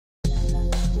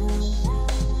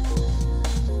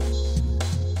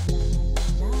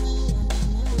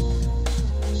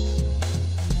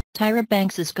Tyra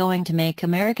Banks is going to make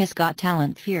America's Got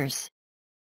Talent fierce.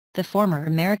 The former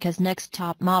America's Next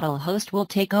Top Model host will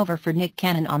take over for Nick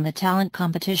Cannon on the talent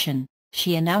competition,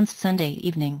 she announced Sunday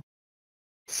evening.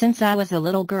 Since I was a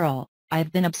little girl,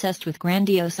 I've been obsessed with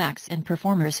grandiose acts and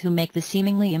performers who make the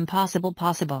seemingly impossible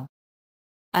possible.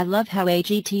 I love how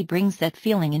AGT brings that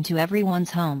feeling into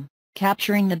everyone's home,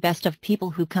 capturing the best of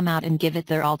people who come out and give it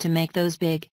their all to make those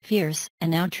big, fierce,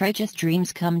 and outrageous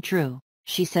dreams come true,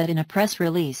 she said in a press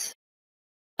release.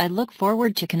 I look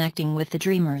forward to connecting with the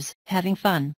dreamers, having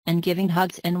fun, and giving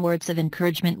hugs and words of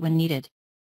encouragement when needed.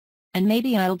 And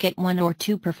maybe I'll get one or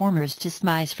two performers to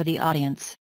smize for the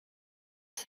audience.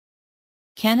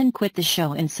 Cannon quit the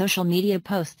show in social media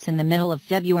posts in the middle of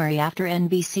February after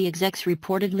NBC execs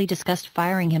reportedly discussed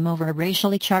firing him over a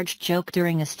racially charged joke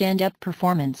during a stand-up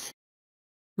performance.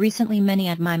 Recently many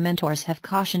of my mentors have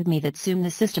cautioned me that soon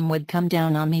the system would come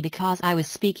down on me because I was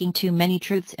speaking too many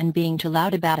truths and being too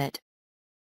loud about it.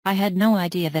 I had no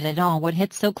idea that it all would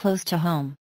hit so close to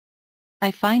home. I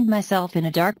find myself in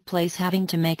a dark place having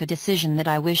to make a decision that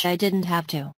I wish I didn't have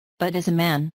to. But as a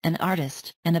man, an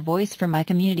artist, and a voice for my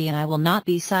community, I will not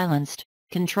be silenced,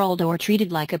 controlled or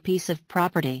treated like a piece of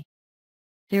property.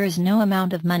 There is no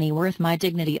amount of money worth my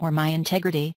dignity or my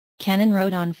integrity, Cannon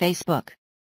wrote on Facebook.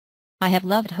 I have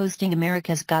loved hosting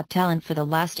America's Got Talent for the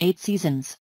last 8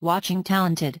 seasons, watching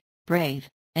talented, brave,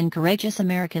 and courageous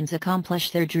Americans accomplish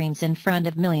their dreams in front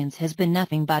of millions has been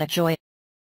nothing but a joy.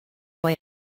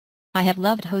 I have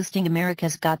loved hosting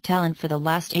America's Got Talent for the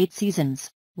last 8 seasons,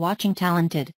 watching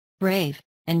talented, brave,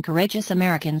 and courageous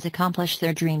Americans accomplish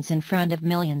their dreams in front of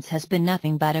millions has been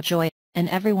nothing but a joy, and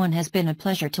everyone has been a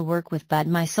pleasure to work with, but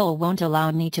my soul won't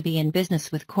allow me to be in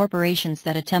business with corporations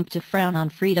that attempt to frown on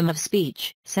freedom of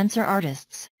speech, censor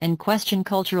artists, and question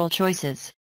cultural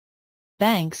choices.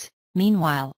 Banks,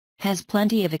 meanwhile, has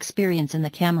plenty of experience in the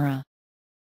camera.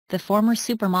 The former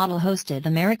supermodel hosted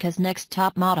America's Next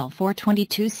Top Model for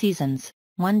 22 seasons,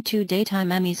 won 2 Daytime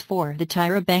Emmys for The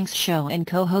Tyra Banks Show, and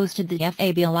co-hosted the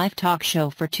FAB Live talk show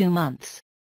for 2 months.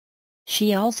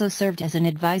 She also served as an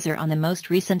advisor on the most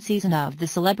recent season of The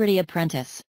Celebrity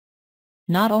Apprentice.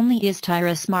 Not only is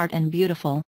Tyra smart and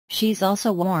beautiful, she's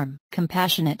also warm,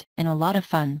 compassionate, and a lot of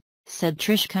fun, said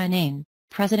Trish Kinane,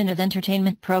 president of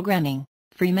entertainment programming,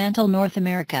 Fremantle North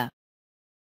America.